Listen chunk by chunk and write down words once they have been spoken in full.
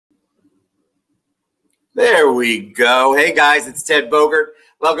There we go. Hey guys, it's Ted Bogert.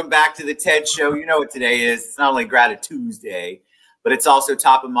 Welcome back to the Ted Show. You know what today is. It's not only Gratitude Tuesday, but it's also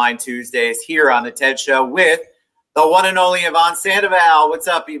Top of Mind Tuesdays here on the Ted Show with the one and only Yvonne Sandoval. What's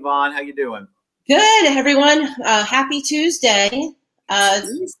up, Yvonne? How you doing? Good, everyone. Happy Tuesday.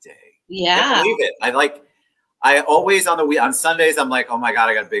 Tuesday. Yeah. I can't believe it. I always on Sundays, I'm like, oh my God,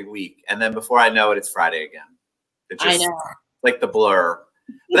 I got a big week. And then before I know it, it's Friday again. It's just I know. like the blur.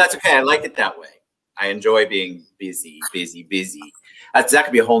 But that's okay. I like it that way. I enjoy being busy. That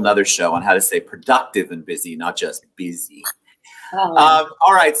could be a whole nother show on how to stay productive and busy, not just busy. Oh.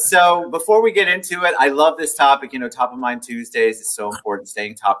 All right. So before we get into it, I love this topic. You know, Top of Mind Tuesdays is so important.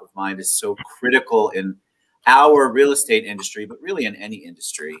 Staying top of mind is so critical in our real estate industry, but really in any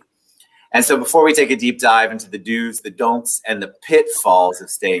industry. And so before we take a deep dive into the do's, the don'ts, and the pitfalls of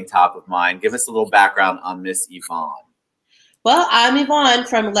staying top of mind, give us a little background on Miss Yvonne. Well, I'm Yvonne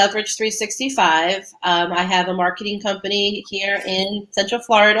from Leverage 365. I have a marketing company here in Central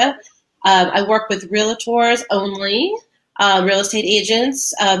Florida. I work with realtors only, real estate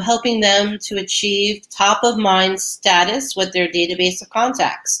agents, helping them to achieve top of mind status with their database of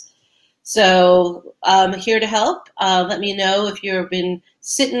contacts. So I'm here to help. Let me know if you've been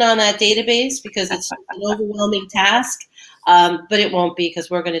sitting on that database because it's an overwhelming task, but it won't be because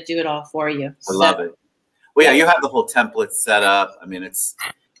we're going to do it all for you. I love it. Well, yeah, you have the whole template set up. I mean, it's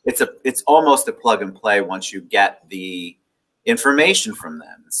almost a plug and play once you get the information from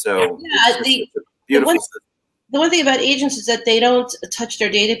them. So yeah, it's beautiful. The one thing about agents is that they don't touch their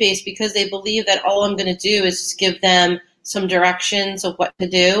database because they believe that all I'm going to do is just give them some directions of what to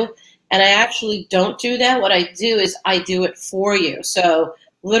do. And I actually don't do that. What I do is I do it for you. So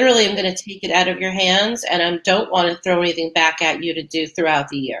literally I'm going to take it out of your hands and I don't want to throw anything back at you to do throughout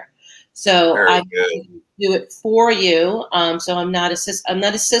the year. So I do it for you. So I'm not a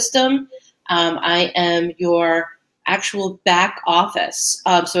system. I am your actual back office.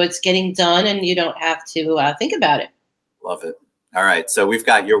 So it's getting done and you don't have to think about it. Love it. All right. So we've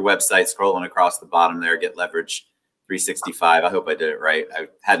got your website scrolling across the bottom there. Get Leverage 365. I hope I did it right. I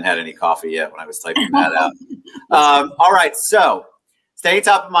hadn't had any coffee yet when I was typing that out. All right. So staying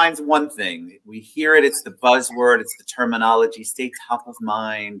top of mind is one thing. We hear it. It's the buzzword. It's the terminology. Stay top of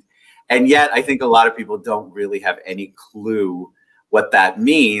mind. And yet I think a lot of people don't really have any clue what that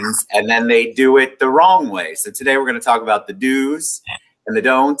means. And then they do it the wrong way. So today we're going to talk about the do's and the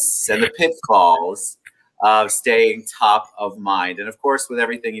don'ts and the pitfalls of staying top of mind. And of course, with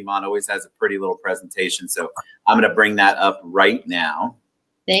everything, Yvonne always has a pretty little presentation. So I'm going to bring that up right now.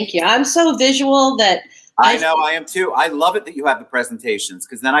 Thank you. I'm so visual that I know I am too. I love it that you have the presentations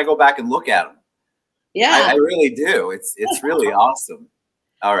because then I go back and look at them. Yeah, I really do. It's really awesome.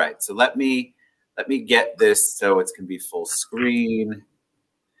 All right. So let me get this so it can be full screen.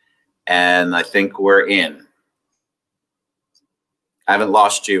 And I think we're in. I haven't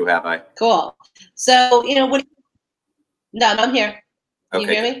lost you, have I? Cool. So, you know, no, I'm here. Can you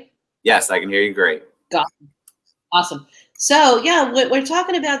hear me? Yes, I can hear you great. Awesome. So, yeah, what we're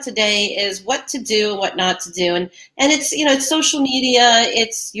talking about today is what to do and what not to do. And it's, you know, it's social media,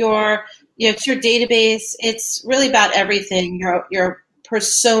 it's your database. It's really about everything, your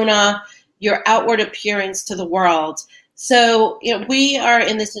persona, your outward appearance to the world. So, you know, we are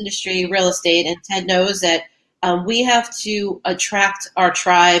in this industry, real estate, and Ted knows that we have to attract our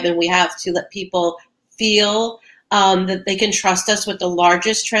tribe and we have to let people feel that they can trust us with the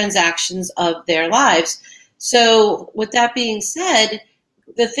largest transactions of their lives. So with that being said,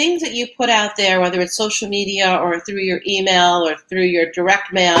 the things that you put out there, whether it's social media or through your email or through your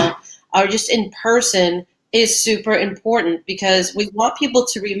direct mail or just in person, is super important because we want people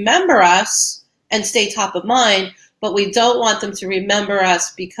to remember us and stay top of mind, but we don't want them to remember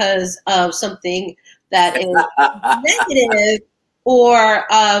us because of something that is negative or,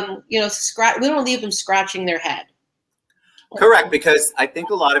 you know, we don't leave them scratching their head. Correct, because I think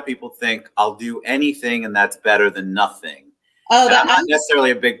a lot of people think I'll do anything and that's better than nothing. Oh, I'm not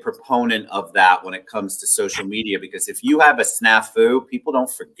necessarily a big proponent of that when it comes to social media, because if you have a snafu, people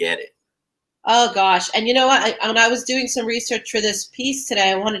don't forget it. Oh, gosh. And you know what? When I was doing some research for this piece today,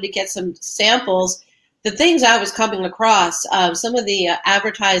 I wanted to get some samples. The things I was coming across, some of the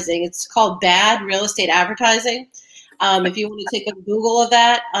advertising, it's called bad real estate advertising. If you want to take a Google of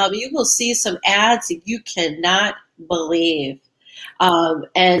that, you will see some ads that you cannot believe.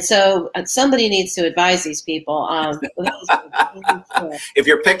 And so somebody needs to advise these people. If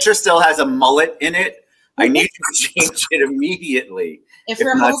your picture still has a mullet in it, I need to change it immediately.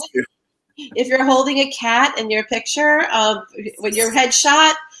 If you're holding a cat in your picture, with your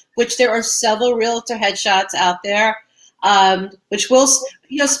headshot, which there are several realtor headshots out there, which will,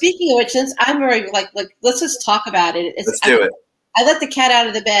 speaking of which, since I'm very let's just talk about it. Let's do it. I let the cat out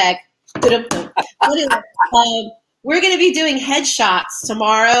of the bag. Anyway, we're going to be doing headshots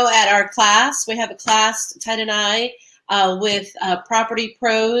tomorrow at our class. We have a class, Ted and I, with Property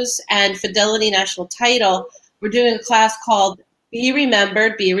Pros and Fidelity National Title. We're doing a class called Be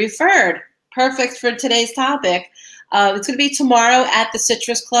Remembered, Be Referred. Perfect for today's topic. It's going to be tomorrow at the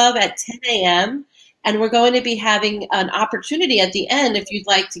Citrus Club at 10 a.m. And we're going to be having an opportunity at the end. If you'd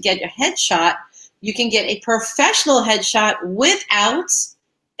like to get your headshot, you can get a professional headshot without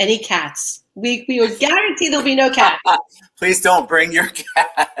any cats. We would guarantee there'll be no cat. Please don't bring your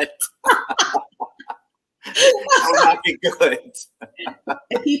cat. That would not be good.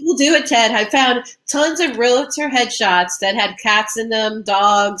 And people do it, Ted. I found tons of realtor headshots that had cats in them,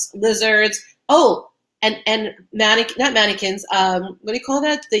 dogs, lizards. Oh, and not mannequins. What do you call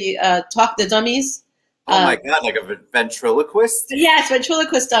that? The dummies. Oh my God, like a ventriloquist? Yes,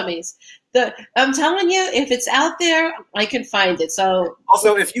 ventriloquist dummies. I'm telling you, if it's out there, I can find it. So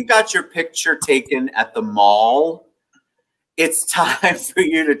also, if you got your picture taken at the mall, it's time for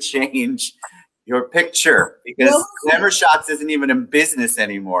you to change your picture, because Glamour Shots isn't even in business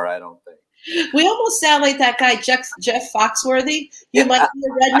anymore, I don't think. We almost sound like that guy, Jeff Foxworthy. You might be a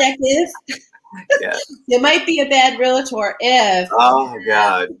redneck if. Yeah. You might be a bad realtor if. Oh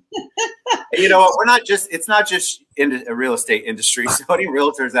God. You know what? It's not just in a real estate industry. So many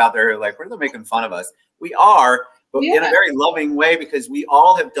realtors out there are like, they're making fun of us. We are, but in a very loving way, because we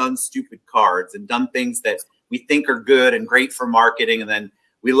all have done stupid cards and done things that we think are good and great for marketing. And then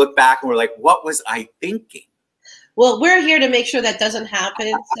we look back and we're like, what was I thinking? Well, we're here to make sure that doesn't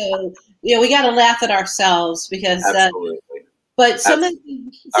happen. So, we got to laugh at ourselves, because but some of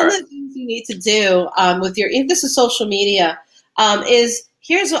the things you need to do with if this is social media, is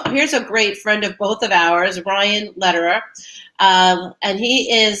here's a great friend of both of ours, Ryan Lederer, and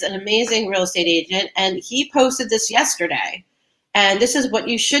he is an amazing real estate agent, and he posted this yesterday, and this is what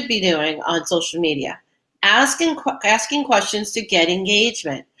you should be doing on social media: asking questions to get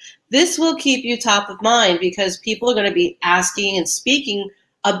engagement. This will keep you top of mind, because people are going to be asking and speaking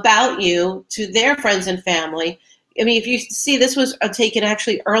about you to their friends and family. I mean, if you see, this was taken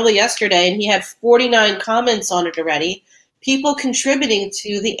actually early yesterday, and he had 49 comments on it already. People contributing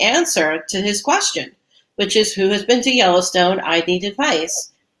to the answer to his question, which is, who has been to Yellowstone? I need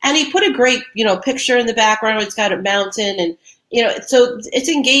advice. And he put a great, picture in the background. It's got a mountain, and so it's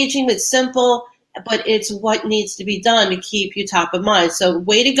engaging. It's simple, but it's what needs to be done to keep you top of mind. So,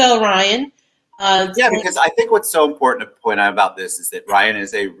 way to go, Ryan. Yeah, because I think what's so important to point out about this is that Ryan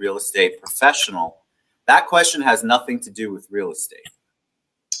is a real estate professional. That question has nothing to do with real estate.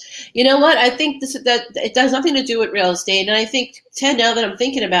 You know what? I think that it has nothing to do with real estate. And I think, Ted, now that I'm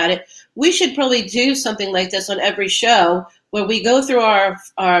thinking about it, we should probably do something like this on every show, where we go through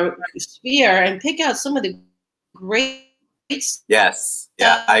our sphere and pick out some of the great Yes.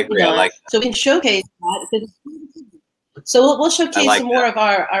 Yeah, I agree. I like that. So we can showcase that. So we'll showcase some more of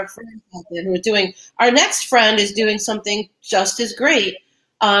our friends out there who are doing. Our next friend is doing something just as great.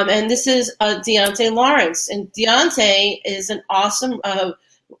 And this is Deontay Lawrence. And Deontay is an awesome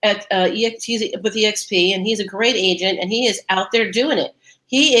he's with EXP, and he's a great agent, and he is out there doing it.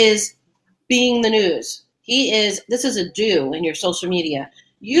 He is being the news. This is a do in your social media.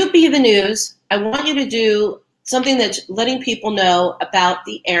 You be the news. I want you to do something that's letting people know about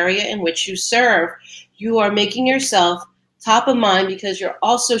the area in which you serve. You are making yourself top of mind, because you're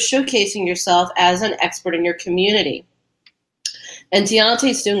also showcasing yourself as an expert in your community. And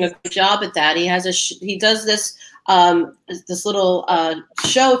Deontay's doing a good job at that. He does this little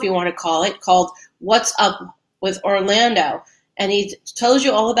show, if you want to call it, called What's Up with Orlando. And he tells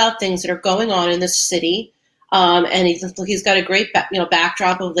you all about things that are going on in the city. And he's got a great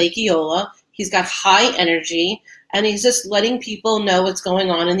backdrop of Lake Eola. He's got high energy, and he's just letting people know what's going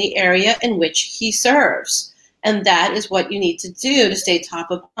on in the area in which he serves. And that is what you need to do to stay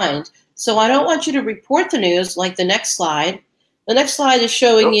top of mind. So I don't want you to report the news like the next slide. The next slide is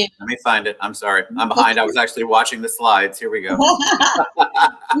showing you. Let me find it. I'm sorry. I'm behind. I was actually watching the slides. Here we go.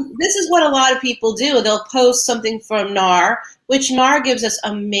 This is what a lot of people do. They'll post something from NAR, which NAR gives us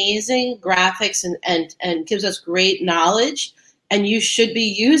amazing graphics and gives us great knowledge. And you should be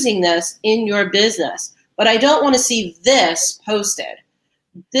using this in your business. But I don't want to see this posted.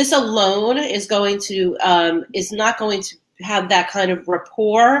 This alone is not going to have that kind of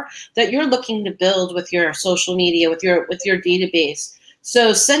rapport that you're looking to build with your social media, with your database.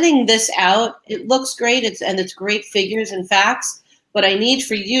 So sending this out, it looks great, it's great figures and facts, but I need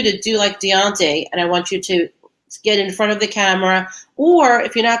for you to do like Deontay, and I want you to get in front of the camera, or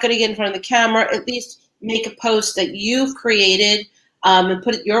if you're not going to get in front of the camera, at least make a post that you've created and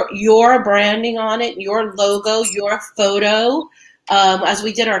put your branding on it, your logo, your photo. As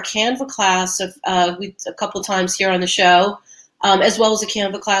we did our Canva class a couple of times here on the show, as well as a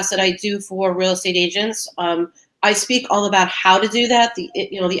Canva class that I do for real estate agents. I speak all about how to do that,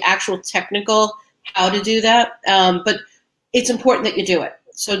 the actual technical how to do that. But it's important that you do it.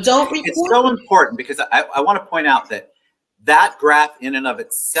 So don't record. It's so important because I want to point out that graph in and of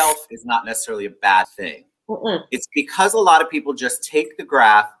itself is not necessarily a bad thing. It's because a lot of people just take the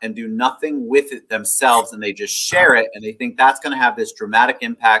graph and do nothing with it themselves, and they just share it, and they think that's going to have this dramatic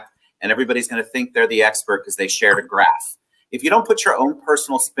impact, and everybody's going to think they're the expert because they shared a graph. If you don't put your own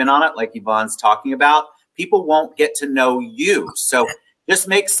personal spin on it, like Yvonne's talking about, people won't get to know you. So just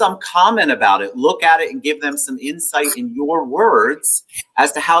make some comment about it, look at it, and give them some insight in your words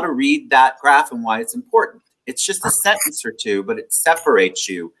as to how to read that graph and why it's important. It's just a sentence or two, but it separates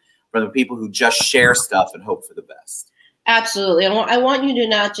you from the people who just share stuff and hope for the best. Absolutely. I want you to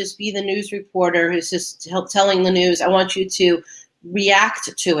not just be the news reporter who's just telling the news. I want you to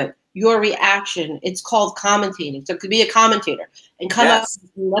react to it. Your reaction. It's called commentating. So it could be a commentator and come up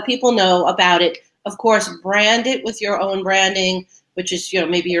and let people know about it. Of course, brand it with your own branding, which is,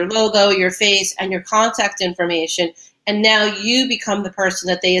 maybe your logo, your face, and your contact information. And now you become the person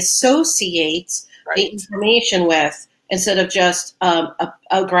that they associate the information with, instead of just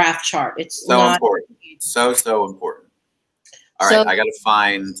a graph chart. It's so important. So important. All right, I got to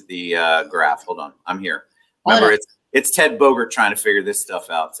find the graph. Hold on, I'm here. Remember, it's Ted Bogert trying to figure this stuff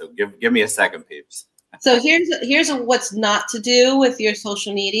out. So give me a second, peeps. So here's what's not to do with your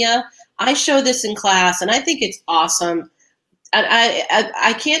social media. I show this in class, and I think it's awesome. And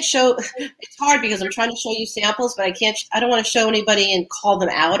I can't show. It's hard because I'm trying to show you samples, but I don't want to show anybody and call them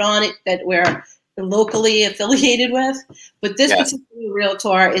out on it that we're locally affiliated with. But this particular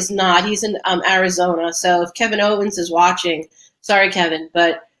realtor is not. He's in Arizona. So if Kevin Owens is watching, sorry, Kevin,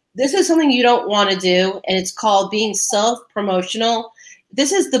 but this is something you don't want to do, and it's called being self-promotional.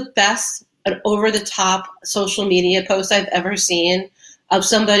 This is the best over-the-top social media post I've ever seen of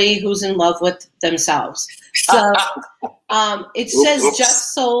somebody who's in love with themselves. So it says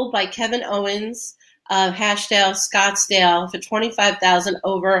just sold by Kevin Owens, hashtag Scottsdale, for $25,000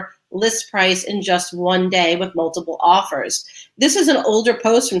 over list price in just one day with multiple offers. This is an older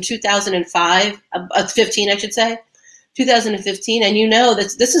post from 2005, 15, I should say, 2015, and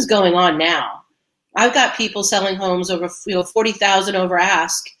this is going on now. I've got people selling homes over $40,000 over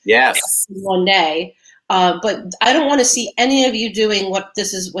ask. Yes, in one day. But I don't want to see any of you doing what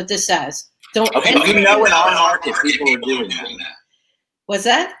this says. Don't. Okay, in our market, people are doing that. What's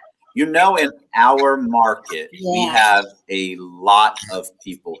that? In our market, we have a lot of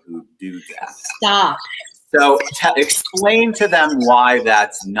people who do that. Stop. So explain to them why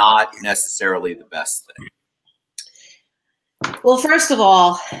that's not necessarily the best thing. Well, first of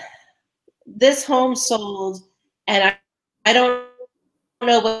all, this home sold, and I don't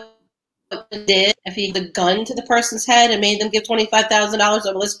know what he did, if he had a gun to the person's head and made them give $25,000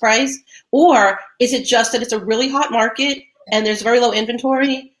 over list price, or is it just that it's a really hot market and there's very low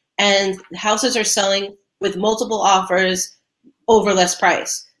inventory and houses are selling with multiple offers over list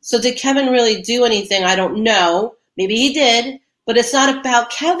price? So did Kevin really do anything? I don't know. Maybe he did, but it's not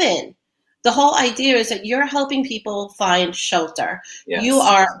about Kevin. The whole idea is that you're helping people find shelter. Yes. You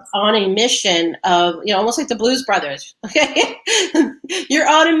are on a mission of, almost like the Blues Brothers. Okay, you're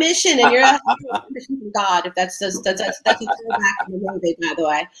on a mission, and you're asking God. If that's a throwback in the movie, by the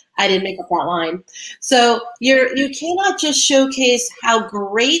way. I didn't make up that line. So you cannot just showcase how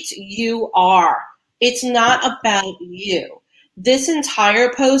great you are. It's not about you. This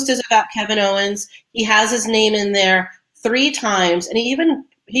entire post is about Kevin Owens. He has his name in there 3 times, and he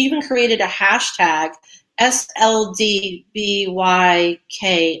even created a hashtag, SLDBYKO,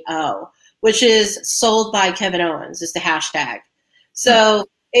 which is sold by Kevin Owens, is the hashtag. So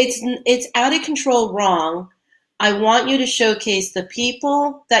it's out of control wrong. I want you to showcase the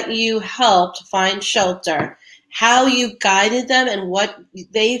people that you helped find shelter, how you guided them and what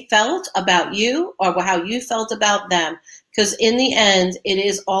they felt about you or how you felt about them. Because in the end, it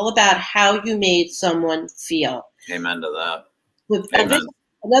is all about how you made someone feel. Amen to that. Amen.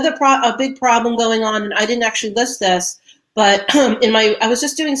 A big problem going on, and I didn't actually list this, but I was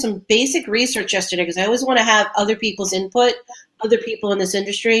just doing some basic research yesterday because I always want to have other people's input, other people in this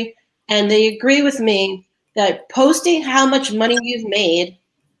industry, and they agree with me that posting how much money you've made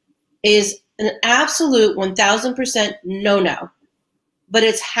is an absolute 1,000% no-no, but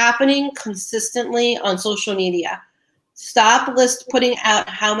it's happening consistently on social media. Stop putting out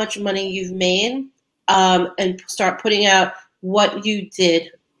how much money you've made and start putting out what you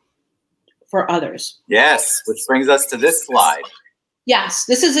did for others. Yes, which brings us to this slide. Yes,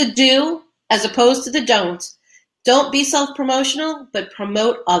 this is a do as opposed to the don't. Don't be self-promotional, but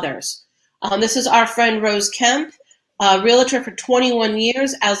promote others. This is our friend Rose Kemp, realtor for 21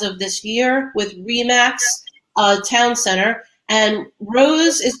 years as of this year with Remax Town Center. And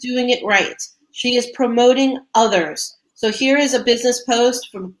Rose is doing it right. She is promoting others. So here is a business post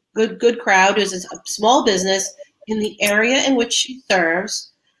from Good Crowd, who's a small business in the area in which she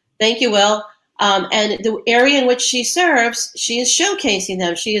serves. Thank you, Will. And the area in which she serves, she is showcasing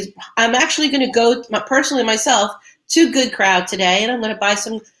them. I'm actually going to go personally myself to Good Crowd today, and I'm going to buy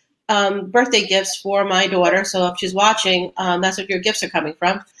some birthday gifts for my daughter. So if she's watching, that's what your gifts are coming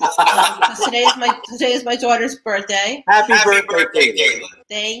from. Because today is my daughter's birthday. Happy birthday, Caitlin.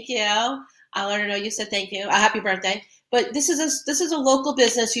 Thank you. I'll let her know you said thank you. Happy birthday. But this is a local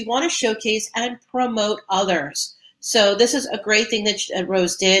business. You want to showcase and promote others. So this is a great thing that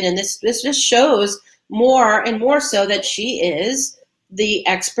Rose did, and this just shows more and more so that she is the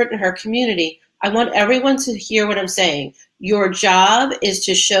expert in her community. I want everyone to hear what I'm saying. Your job is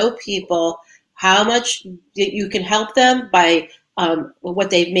to show people how much you can help them by what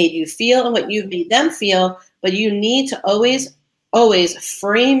they've made you feel and what you've made them feel, but you need to always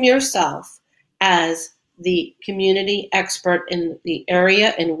frame yourself as the community expert in the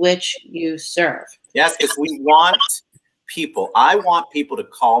area in which you serve. Yes, because we want people. I want people to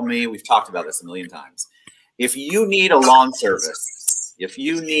call me. We've talked about this a million times. If you need a lawn service, if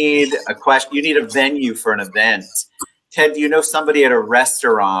you need a question, you need a venue for an event. Ted, do you know somebody at a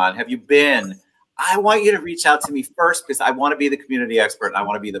restaurant? Have you been? I want you to reach out to me first because I want to be the community expert. And I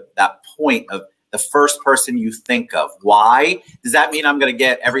want to be that point of the first person you think of. Why? Does that mean I'm going to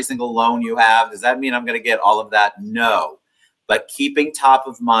get every single loan you have? Does that mean I'm going to get all of that? No. But keeping top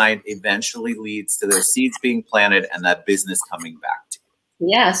of mind eventually leads to those seeds being planted and that business coming back to you.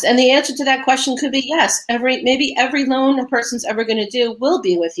 Yes, and the answer to that question could be yes. Maybe every loan a person's ever going to do will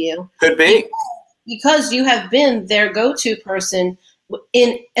be with you. Could be. Because you have been their go-to person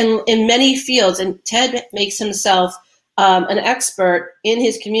in many fields, and Ted makes himself an expert in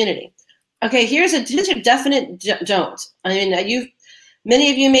his community. Okay, here's a definite don't. I mean,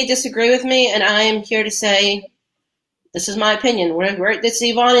 many of you may disagree with me, and I am here to say, this is my opinion. This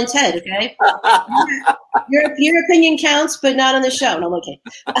is Yvonne and Ted, okay? Your opinion counts, but not on the show. No, okay.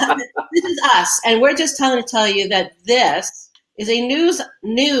 This is us, and we're just trying to tell you that this is a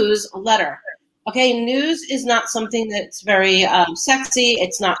newsletter. Okay, news is not something that's very sexy.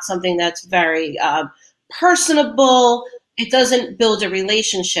 It's not something that's very personable. It doesn't build a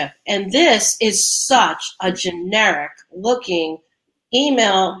relationship. And this is such a generic looking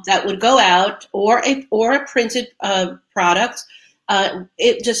email that would go out, or a printed product.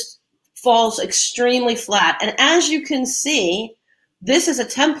 It just falls extremely flat. And as you can see, this is a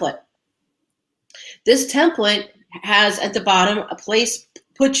template. This template has at the bottom a place,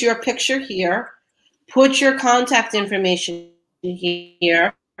 put your picture here, put your contact information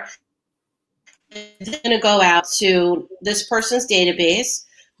here. It's going to go out to this person's database.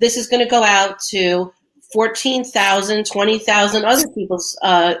 This is going to go out to 14,000, 20,000 other people's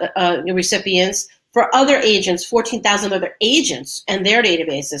recipients, for other agents, 14,000 other agents and their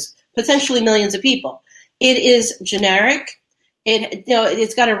databases, potentially millions of people. It is generic.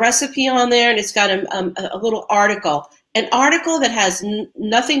 It's got a recipe on there, and it's got a little article. An article that has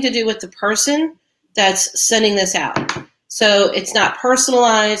nothing to do with the person that's sending this out. So it's not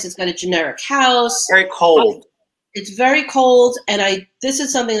personalized. It's got a generic house. Very cold. It's very cold, and this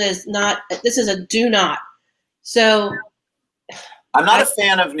is something that is not. This is a do not. So I'm not a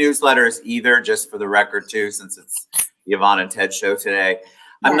fan of newsletters either. Just for the record, too, since it's the Yvonne and Ted show today,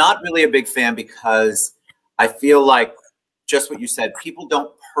 I'm not really a big fan because I feel like just what you said. People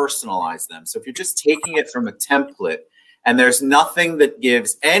don't personalize them. So if you're just taking it from a template, and there's nothing that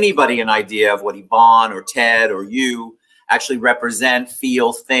gives anybody an idea of what Yvonne or Ted or you actually represent,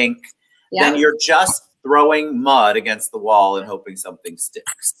 feel, think, then you're just throwing mud against the wall and hoping something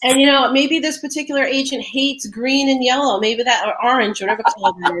sticks. And maybe this particular agent hates green and yellow, maybe that, or orange, whatever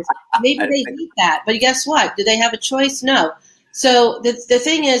color that is. Maybe they hate that. But guess what? Do they have a choice? No. So the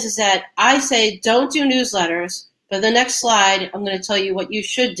thing is that I say don't do newsletters. But the next slide, I'm going to tell you what you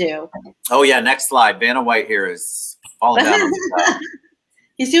should do. Oh yeah, next slide. Vanna White here is falling down on the side.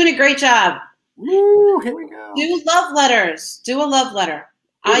 He's doing a great job. Woo, here we go. Do love letters. Do a love letter.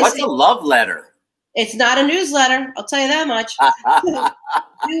 What's a love letter? It's not a newsletter. I'll tell you that much.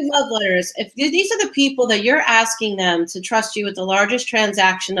 Do love letters. If these are the people that you're asking them to trust you with the largest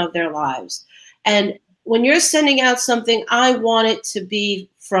transaction of their lives. And when you're sending out something, I want it to be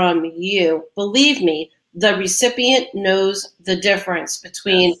from you. Believe me, the recipient knows the difference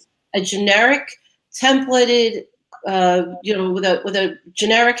between a generic templated, with a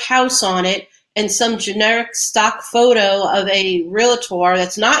generic house on it and some generic stock photo of a realtor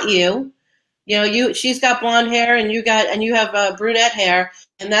that's not you. She's got blonde hair and you have brunette hair,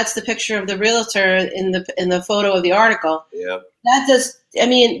 and that's the picture of the realtor in the photo of the article. Yeah.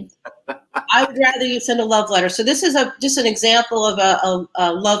 I would rather you send a love letter. So this is just an example of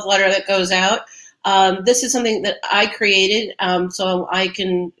a love letter that goes out. This is something that I created, so I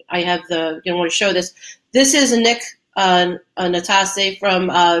have want to show this. This is Nick Natase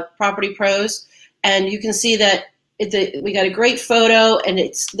from Property Pros, and you can see that we got a great photo, and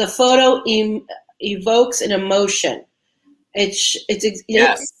the photo evokes an emotion.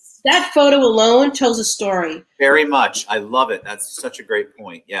 Yes. That photo alone tells a story. Very much. I love it. That's such a great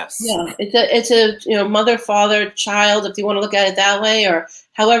point. Yes. Yeah. It's a mother, father, child, if you want to look at it that way, or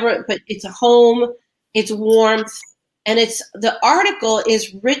however, but it's a home, it's warmth, and the article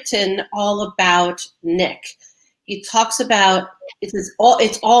is written all about Nick. He talks about it's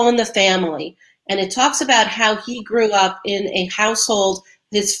all in the family, and it talks about how he grew up in a household,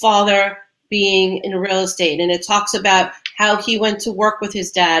 his father being in real estate, and it talks about how he went to work with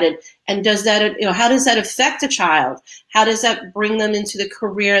his dad, and does that, how does that affect a child? How does that bring them into the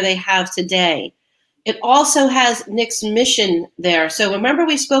career they have today? It also has Nick's mission there. So remember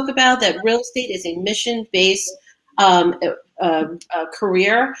we spoke about that real estate is a mission-based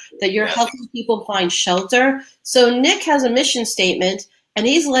career, that you're helping people find shelter. So Nick has a mission statement, and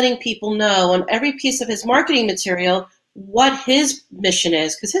he's letting people know on every piece of his marketing material what his mission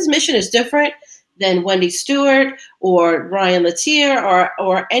is, because his mission is different than Wendy Stewart or Ryan Latier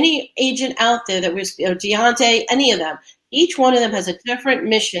or any agent out there that was, Deontay, any of them. Each one of them has a different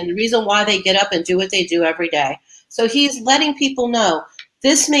mission, the reason why they get up and do what they do every day. So he's letting people know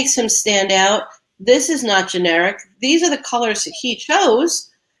this makes him stand out. This is not generic. These are the colors that he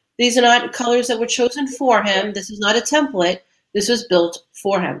chose. These are not colors that were chosen for him. This is not a template. This was built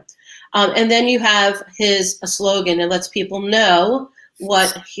for him. And then you have his slogan. It lets people know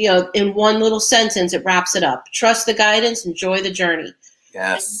what, in one little sentence, it wraps it up. Trust the guidance, enjoy the journey.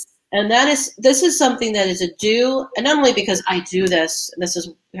 Yes. And this is something that is a do, and not only because I do this, and this is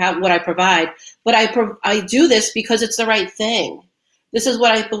what I provide, but I do this because it's the right thing. This is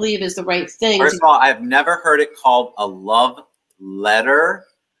what I believe is the right thing. First of all, I've never heard it called a love letter.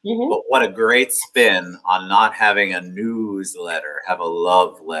 But what a great spin on not having a newsletter, have a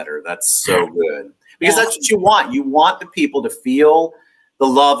love letter. That's so good. Because that's what you want. You want the people to feel the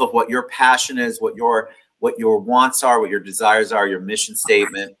love of what your passion is, what your wants are, what your desires are, your mission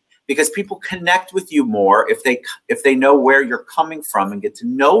statement. Because people connect with you more if they know where you're coming from and get to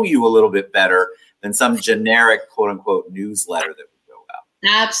know you a little bit better than some generic quote unquote newsletter that would go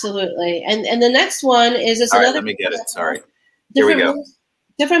out. Absolutely. And the next one is another. Right, let me get it. Sorry. Here we go.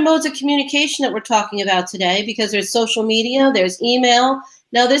 Different modes of communication that we're talking about today, because there's social media, there's email.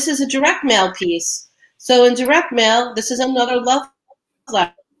 Now this is a direct mail piece. So in direct mail, this is another love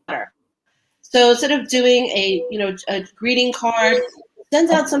letter. So instead of doing a greeting card, send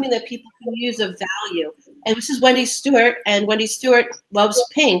out something that people can use of value. And this is Wendy Stewart, and Wendy Stewart loves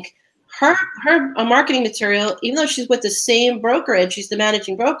pink. Her marketing material, even though she's with the same brokerage, she's the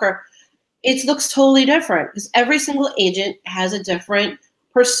managing broker, it looks totally different because every single agent has a different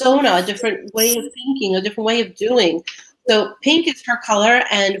persona, a different way of thinking, a different way of doing. So pink is her color,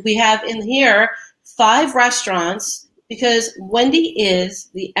 and we have in here 5 restaurants because Wendy is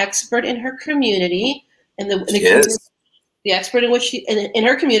the expert in her community, and the expert in which in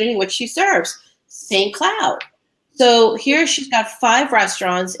her community in which she serves, St. Cloud. So here she's got 5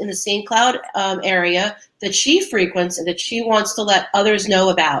 restaurants in the St. Cloud area that she frequents and that she wants to let others know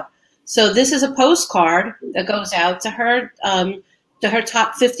about. So this is a postcard that goes out to her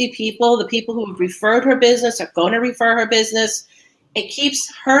top 50 people, the people who have referred her business are going to refer her business. It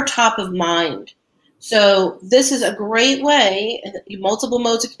keeps her top of mind. So this is a great way, and multiple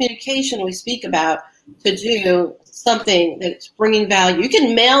modes of communication we speak about, to do something that's bringing value. You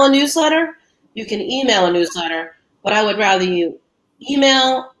can mail a newsletter, you can email a newsletter, but I would rather you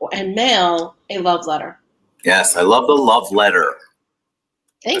email and mail a love letter. Yes, I love the love letter.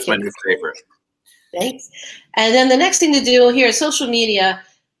 Thank you. That's my new favorite. Thanks. And then the next thing to do here is social media.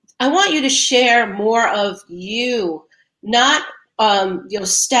 I want you to share more of you, not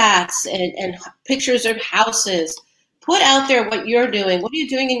stats and pictures of houses. Put out there what you're doing. What are you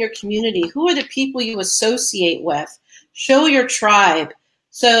doing in your community? Who are the people you associate with? Show your tribe.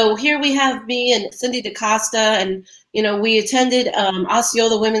 So here we have me and Cindy DaCosta, and we attended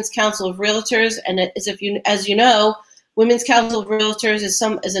Osceola Women's Council of Realtors, and as you know, Women's Council of Realtors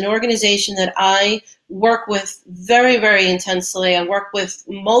is an organization that I work with very, very intensely. I work with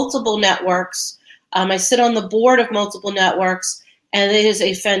multiple networks. I sit on the board of multiple networks, and it is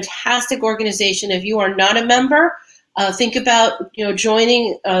a fantastic organization. If you are not a member, think about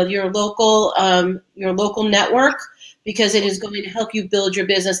joining your local network, because it is going to help you build your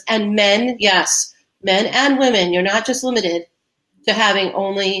business. And men, yes, men and women, you're not just limited to having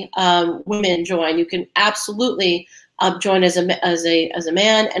only women join. You can absolutely join as a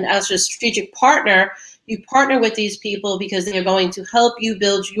man, and as a strategic partner, you partner with these people because they are going to help you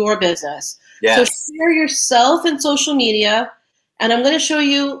build your business. Yes. So share yourself in social media, and I'm going to show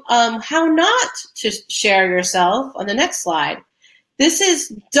you how not to share yourself on the next slide. This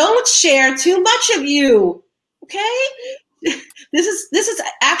is, don't share too much of you, okay? This is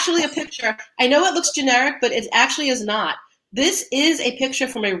actually a picture. I know it looks generic, but it actually is not. This is a picture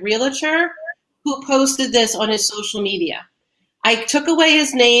from a realtor who posted this on his social media. I took away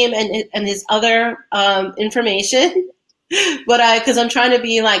his name and his other information, but because I'm trying to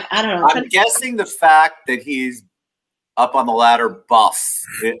be like, I don't know. I'm guessing the fact that he's up on the ladder buff.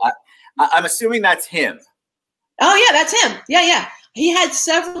 I'm assuming that's him. Oh yeah, that's him. Yeah. He had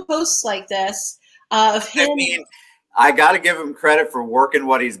several posts like this of him. I mean, I got to give him credit for working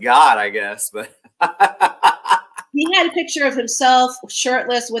what he's got, I guess, but. He had a picture of himself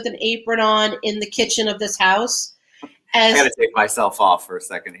shirtless with an apron on in the kitchen of this house. I got to take myself off for a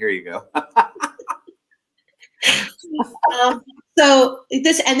second. Here you go. So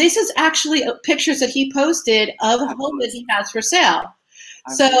this is actually pictures that he posted of a home that he has for sale.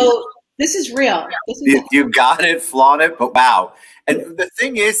 So this is real. You got it, flaunt it, but wow. And the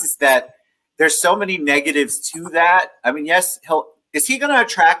thing is that there's so many negatives to that. I mean, yes, is he going to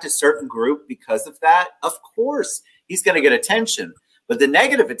attract a certain group because of that? Of course, he's going to get attention. But the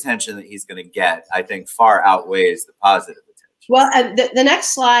negative attention that he's going to get, I think, far outweighs the positive attention. Well, and the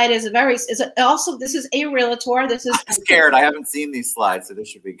next slide is this is a realtor. This is I'm scared. I haven't seen these slides, so this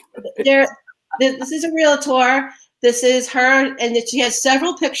should be good. This is a realtor. This is her, and she has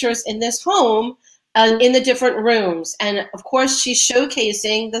several pictures in this home in the different rooms. And of course, she's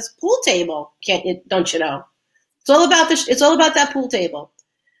showcasing this pool table. Don't you know? It's all about It's all about that pool table.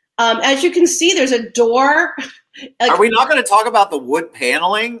 As you can see, there's a door. Are we not going to talk about the wood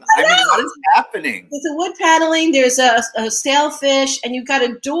paneling? I mean, what is happening? There's a wood paneling. There's a sailfish, and you've got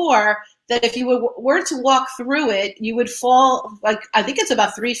a door that if you were to walk through it, you would fall. Like, I think it's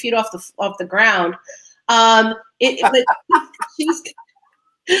about 3 feet off the ground.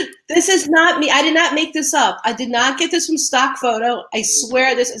 This is not me. I did not make this up. I did not get this from stock photo. I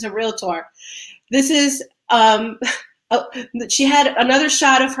swear this is a realtor. This is. She had another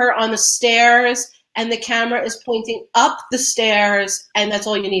shot of her on the stairs, and the camera is pointing up the stairs, and that's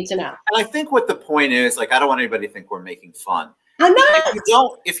all you need to know. And I think what the point is, like, I don't want anybody to think we're making fun. I'm not.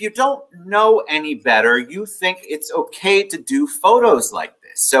 If you don't know any better, you think it's okay to do photos like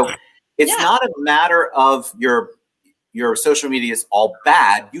this. So it's not a matter of your social media is all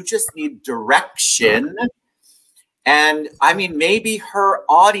bad. You just need direction. And I mean, maybe her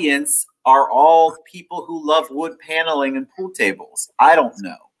audience are all people who love wood paneling and pool tables. I don't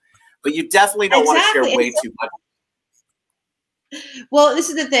know. But you definitely don't want to share way too much. Well, this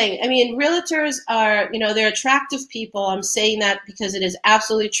is the thing. I mean, realtors are, they're attractive people. I'm saying that because it is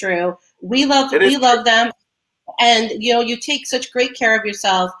absolutely true. We love them. And, you take such great care of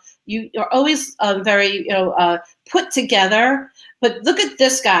yourself. You are always very, put together. But look at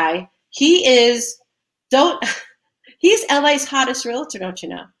this guy. He's LA's hottest realtor, don't you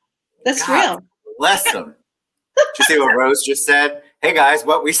know? That's real. Bless him. Did you see what Rose just said? Hey guys,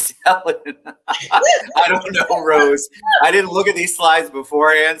 what we selling? I don't know, Rose. I didn't look at these slides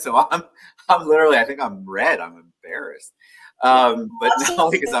beforehand, so I'm literally, I think I'm red. I'm embarrassed. But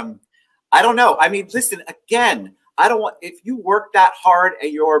no, because I don't know. I mean, listen, again, if you work that hard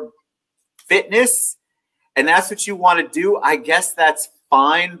at your fitness and that's what you want to do, I guess that's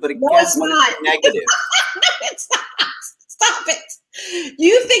fine. But again, it's not negative. It's not. Stop it.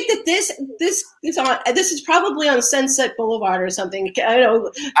 You think that this is probably on Sunset Boulevard or something? I don't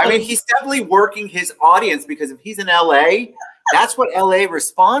know. I mean, he's definitely working his audience, because if he's in LA, that's what LA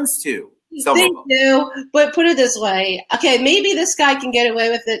responds to. They do, but put it this way. Okay, maybe this guy can get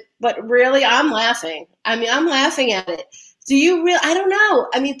away with it, but really, I'm laughing. I mean, I'm laughing at it. Do you really? I don't know.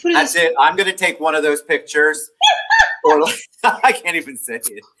 I mean, That's it. I'm going to take one of those pictures. I can't even say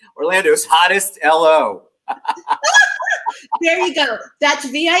it. Orlando's hottest LO. There you go. That's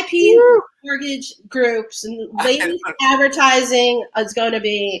VIP mortgage groups, and ladies advertising is going to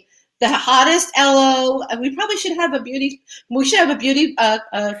be the hottest LO. We probably should have a beauty. We should have a beauty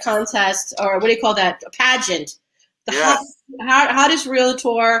contest, or what do you call that? A pageant. The hottest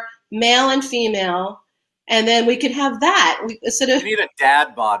realtor, male and female. and then we could have that. We need a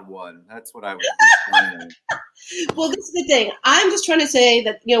dad bod one. That's what I would be. Well, this is the thing. I'm just trying to say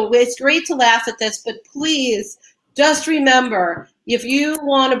that, you know, it's great to laugh at this, but please just remember, if you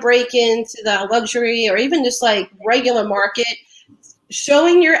want to break into the luxury or even just like regular market,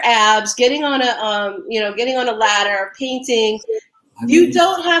 showing your abs, getting on a ladder, painting, you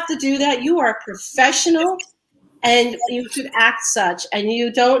don't have to do that. You are a professional, and you should act such, and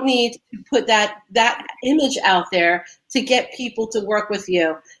you don't need to put that image out there to get people to work with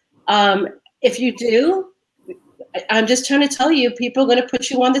you. If you do, I'm just trying to tell you, people are going to put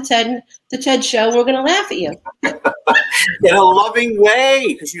you on the TED show. And we're going to laugh at you in a loving way,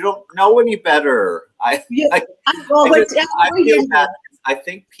 because you don't know any better. I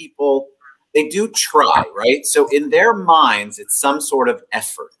think people, they do try, right? So in their minds, it's some sort of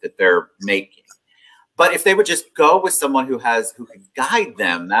effort that they're making. But if they would just go with someone who can guide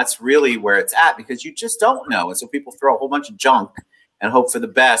them, that's really where it's at, because you just don't know. And so people throw a whole bunch of junk and hope for the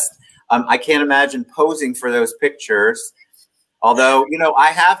best. I can't imagine posing for those pictures. Although, you know,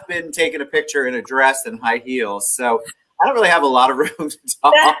 I have been taking a picture in a dress and high heels, so I don't really have a lot of room to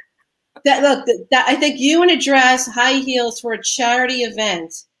talk. I think you in a dress, high heels for a charity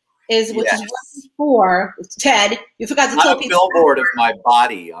event is what is for TED. You forgot to tell people. A billboard of my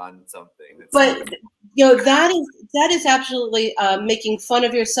body on something. But you know, that is absolutely making fun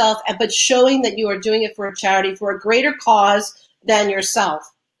of yourself, but showing that you are doing it for a charity, for a greater cause than yourself.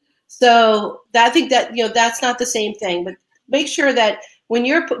 So I think that, you know, that's not the same thing. But make sure that when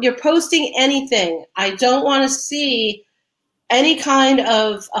you're posting anything, I don't want to see any kind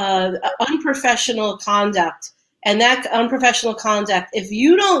of unprofessional conduct. And that unprofessional conduct, if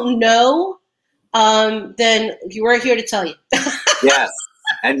you don't know, then we're here to tell you. Yes,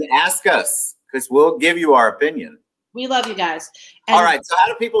 and ask us, because we'll give you our opinion. We love you guys. And all right, so how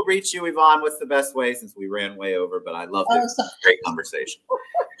do people reach you, Yvonne? What's the best way, since we ran way over, but I love this great conversation.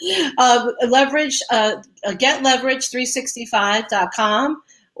 Getleverage365.com,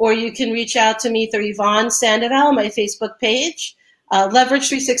 or you can reach out to me through Yvonne Sandoval, my Facebook page, Leverage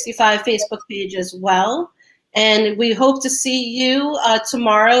 365 Facebook page as well. And we hope to see you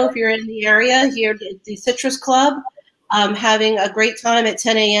tomorrow if you're in the area here at the Citrus Club, having a great time at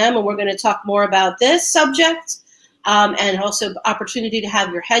 10 a.m. And we're going to talk more about this subject, and also opportunity to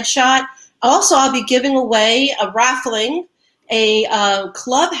have your headshot. Also, I'll be giving away, raffling a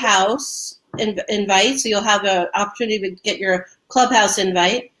clubhouse invite, so you'll have an opportunity to get your clubhouse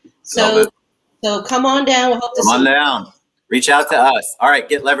invite. So come on down. We'll hope to see you. Come on down. Reach out to us. All right,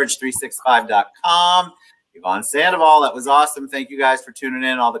 getleverage365.com. Yvonne Sandoval, that was awesome. Thank you guys for tuning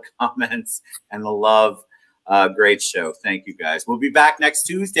in, all the comments and the love. Great show. Thank you guys. We'll be back next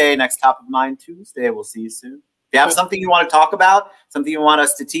Tuesday, next Top of Mind Tuesday. We'll see you soon. If you have something you want to talk about, something you want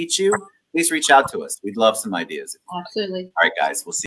us to teach you, please reach out to us. We'd love some ideas. Absolutely. All right, guys. We'll see you.